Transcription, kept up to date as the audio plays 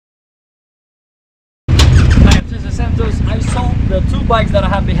the two bikes that I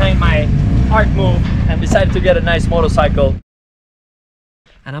have behind my art move and decided to get a nice motorcycle.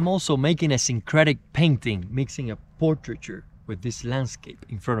 And I'm also making a syncretic painting, mixing a portraiture with this landscape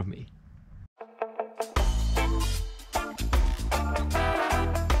in front of me.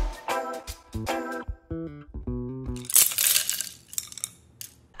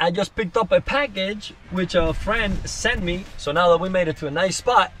 I just picked up a package which a friend sent me, so now that we made it to a nice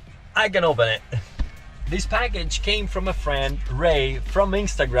spot, I can open it. This package came from a friend, Ray, from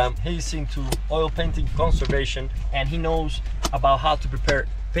Instagram. He's into oil painting conservation and he knows about how to prepare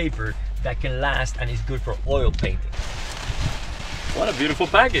paper that can last and is good for oil painting. What a beautiful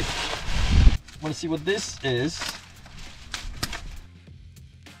package. Want to see what this is?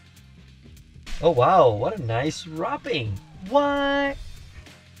 Oh wow, what a nice wrapping. What?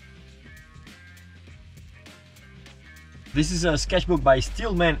 This is a sketchbook by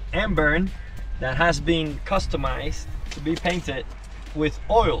Stillman and Birn that has been customized to be painted with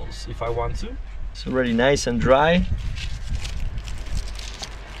oils if I want to. It's already nice and dry.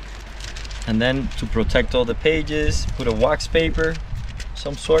 And then to protect all the pages, put a wax paper,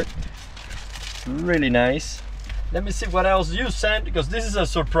 some sort. Really nice. Let me see what else you sent, because this is a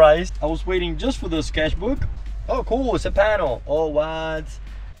surprise. I was waiting just for the sketchbook. Oh cool, it's a panel. Oh what?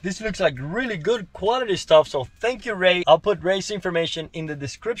 This looks like really good quality stuff, so thank you Ray. I'll put Ray's information in the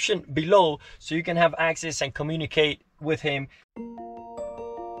description below so you can have access and communicate with him.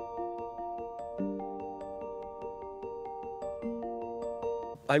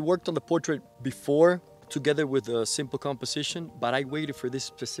 I worked on the portrait before together with a simple composition, but I waited for this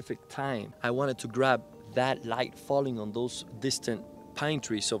specific time. I wanted to grab that light falling on those distant pine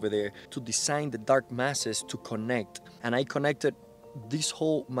trees over there to design the dark masses to connect. And I connected this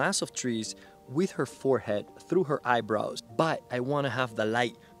whole mass of trees with her forehead through her eyebrows, but I want to have the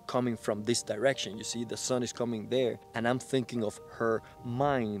light coming from this direction. You see the sun is coming there and I'm thinking of her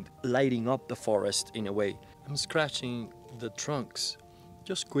mind lighting up the forest in a way. I'm scratching the trunks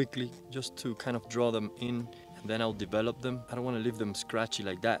just quickly, just to kind of draw them in, and then I'll develop them. I don't want to leave them scratchy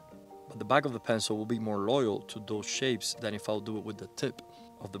like that, but the back of the pencil will be more loyal to those shapes than if I'll do it with the tip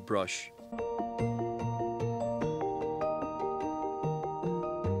of the brush.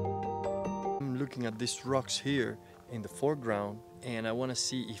 Looking at these rocks here in the foreground, and I want to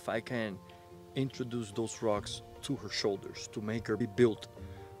see if I can introduce those rocks to her shoulders to make her be built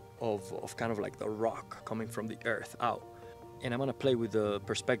of kind of like the rock coming from the earth out. And I'm going to play with the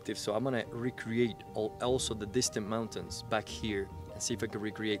perspective, so I'm going to recreate also the distant mountains back here and see if I can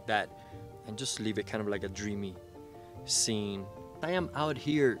recreate that and just leave it kind of like a dreamy scene. I am out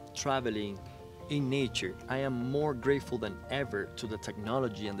here traveling in nature. I am more grateful than ever to the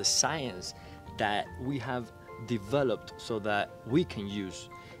technology and the science that we have developed so that we can use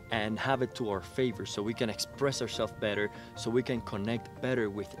and have it to our favor, so we can express ourselves better, so we can connect better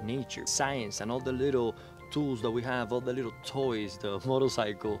with nature. Science and all the little tools that we have, all the little toys, the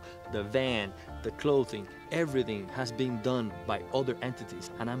motorcycle, the van, the clothing, everything has been done by other entities,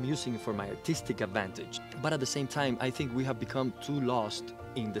 and I'm using it for my artistic advantage. But at the same time, I think we have become too lost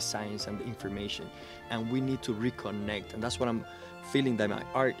in the science and the information, and we need to reconnect, and that's what I'm feeling that my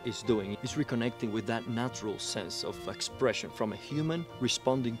art is doing. It's reconnecting with that natural sense of expression from a human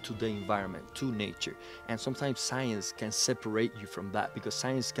responding to the environment, to nature. And sometimes science can separate you from that, because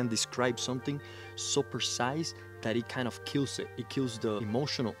science can describe something so precise that it kind of kills it. It kills the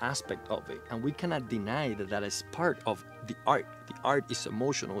emotional aspect of it. And we cannot deny that that is part of the art. The art is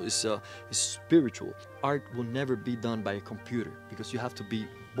emotional, is spiritual. Art will never be done by a computer, because you have to be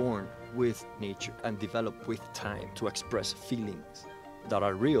born with nature and develop with time to express feelings that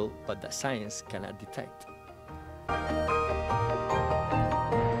are real but that science cannot detect.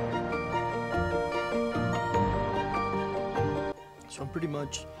 So I'm pretty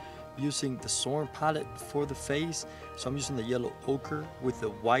much using the Zorn palette for the face. So I'm using the yellow ochre with the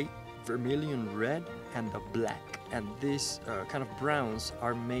white, vermilion red and the black, and these kind of browns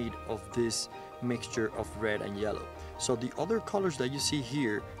are made of this mixture of red and yellow. So the other colors that you see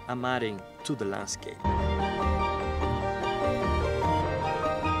here, I'm adding to the landscape.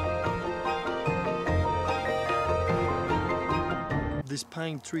 These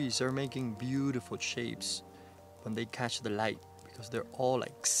pine trees are making beautiful shapes when they catch the light, because they're all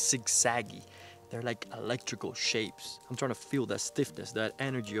like zigzaggy. They're like electrical shapes. I'm trying to feel that stiffness, that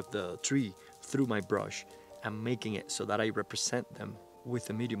energy of the tree through my brush. I'm making it so that I represent them with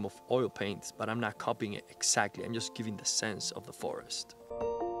a medium of oil paints, but I'm not copying it exactly. I'm just giving the sense of the forest.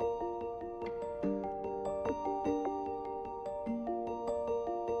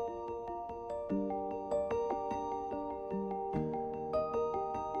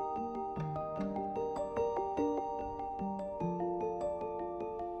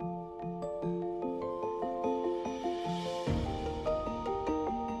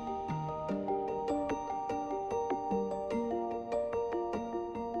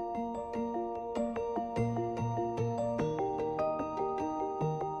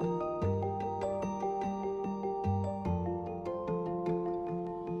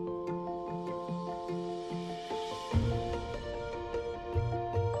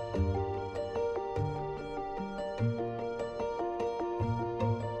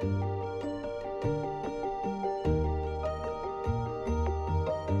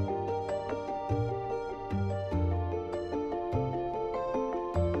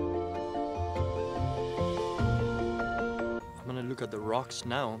 at the rocks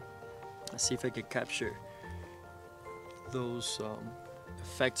now. Let's see if I can capture those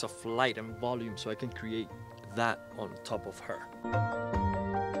effects of light and volume so I can create that on top of her.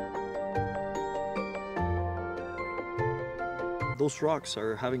 Those rocks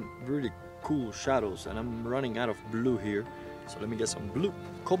are having really cool shadows, and I'm running out of blue here, so let me get some blue.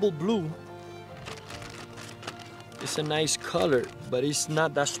 Cobalt blue. It's a nice color, but it's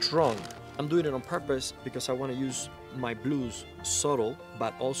not that strong. I'm doing it on purpose because I want to use my blues subtle,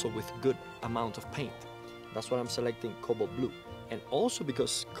 but also with good amount of paint. That's why I'm selecting cobalt blue. And also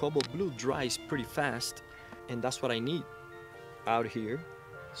because cobalt blue dries pretty fast, and that's what I need out here,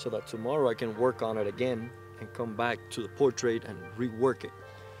 so that tomorrow I can work on it again and come back to the portrait and rework it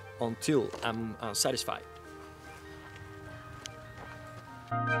until I'm satisfied.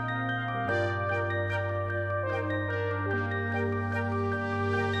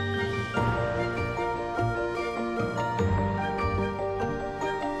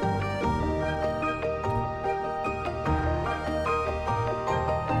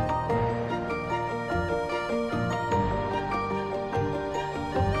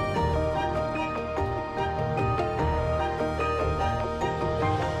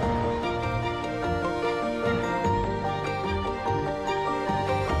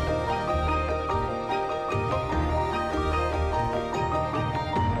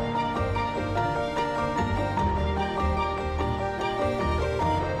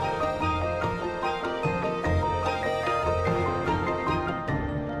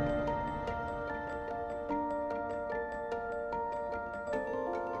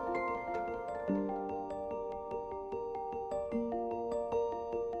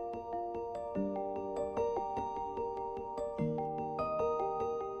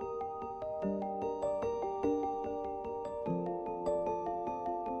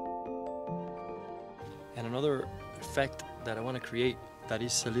 And another effect that I want to create that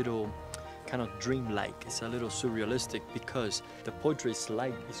is a little kind of dreamlike, it's a little surrealistic, because the portrait's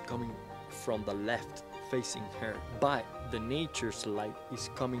light is coming from the left facing her, but the nature's light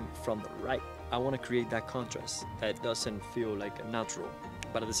is coming from the right. I want to create that contrast that doesn't feel like a natural,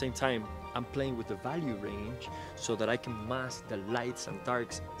 but at the same time I'm playing with the value range so that I can mask the lights and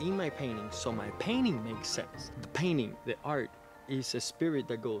darks in my painting, so my painting makes sense. The painting, the art, is a spirit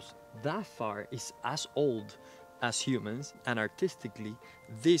that goes that far, is as old as humans, and artistically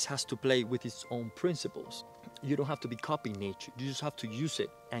this has to play with its own principles. You don't have to be copying nature, you just have to use it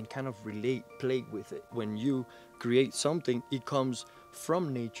and kind of relate, play with it. When you create something, it comes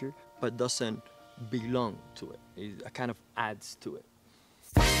from nature but doesn't belong to it. It kind of adds to it.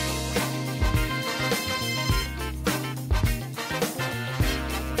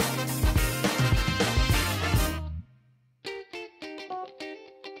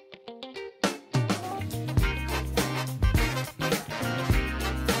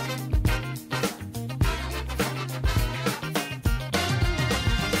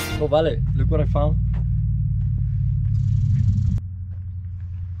 Oh, Vale, look what I found.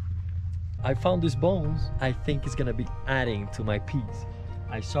 I found these bones. I think it's gonna be adding to my piece.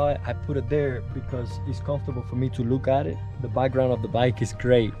 I saw it, I put it there because it's comfortable for me to look at it. The background of the bike is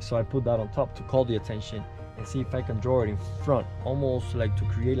great, so I put that on top to call the attention and see if I can draw it in front, almost like to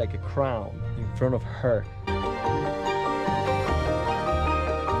create like a crown in front of her.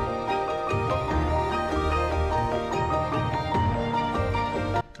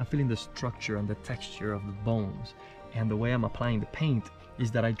 I'm feeling the structure and the texture of the bones, and the way I'm applying the paint is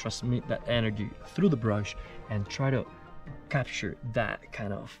that I transmit that energy through the brush and try to capture that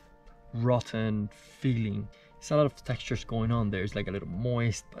kind of rotten feeling. There's a lot of textures going on there. It's like a little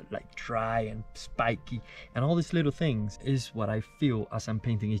moist, but like dry and spiky, and all these little things is what I feel as I'm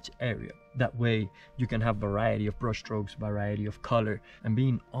painting each area. That way you can have variety of brush strokes, variety of color, and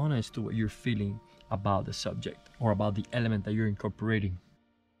being honest to what you're feeling about the subject or about the element that you're incorporating.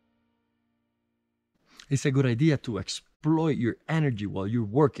 It's a good idea to exploit your energy while you're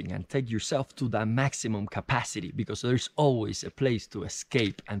working and take yourself to that maximum capacity, because there's always a place to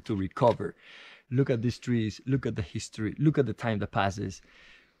escape and to recover. Look at these trees, look at the history, look at the time that passes.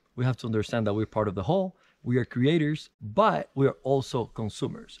 We have to understand that we're part of the whole. We are creators, but we are also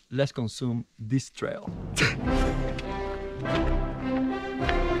consumers. Let's consume this trail.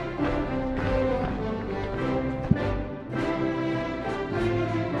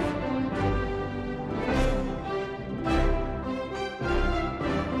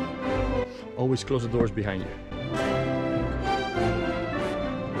 Always close the doors behind you.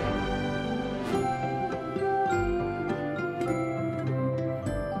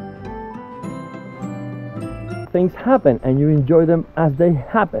 Things happen and you enjoy them as they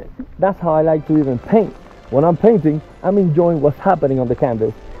happen. That's how I like to even paint. When I'm painting, I'm enjoying what's happening on the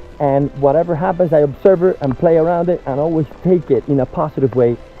canvas. And whatever happens, I observe it and play around it and always take it in a positive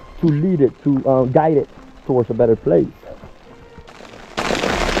way to lead it, to guide it towards a better place.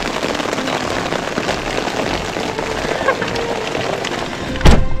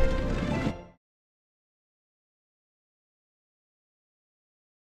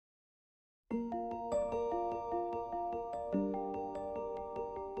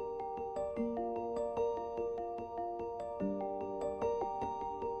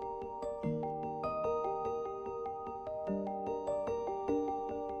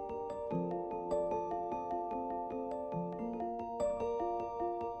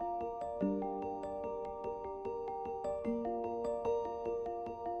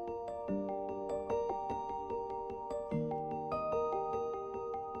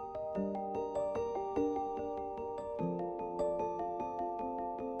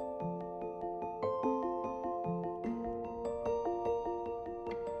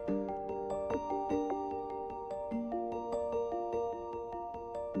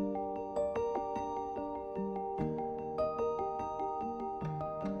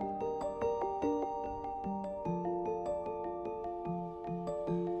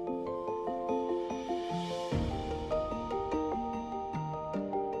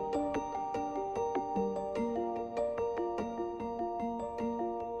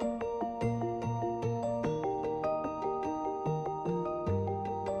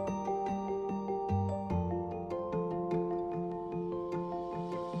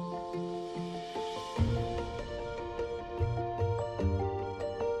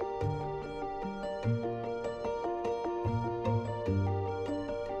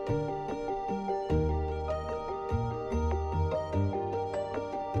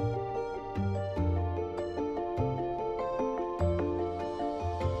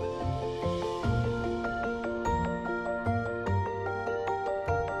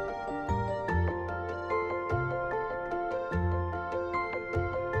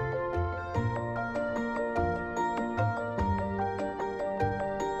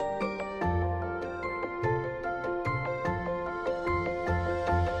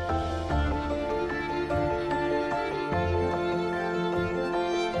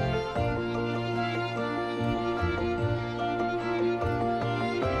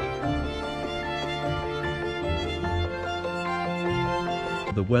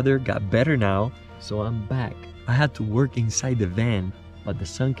 The weather got better now, so I'm back. I had to work inside the van, but the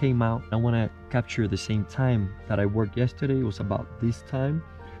sun came out. I want to capture the same time that I worked yesterday. It was about this time.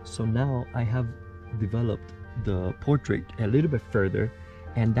 So now I have developed the portrait a little bit further,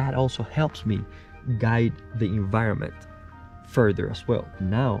 and that also helps me guide the environment further as well.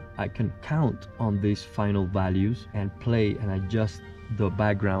 Now I can count on these final values and play and adjust the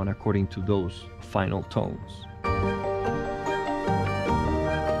background according to those final tones.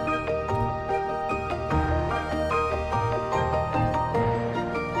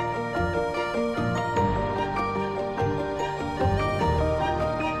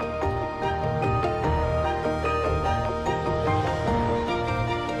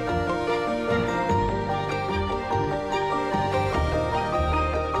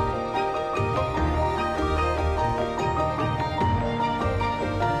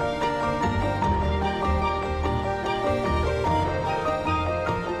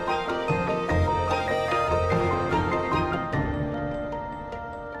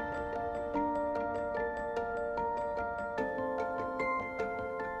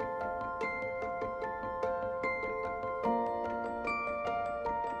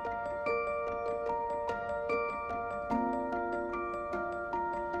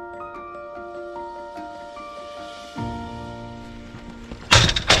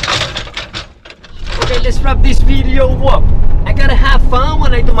 Okay, let's wrap this video up. I gotta have fun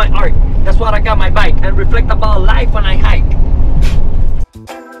when I do my art. That's why I got my bike, and reflect about life when I hike.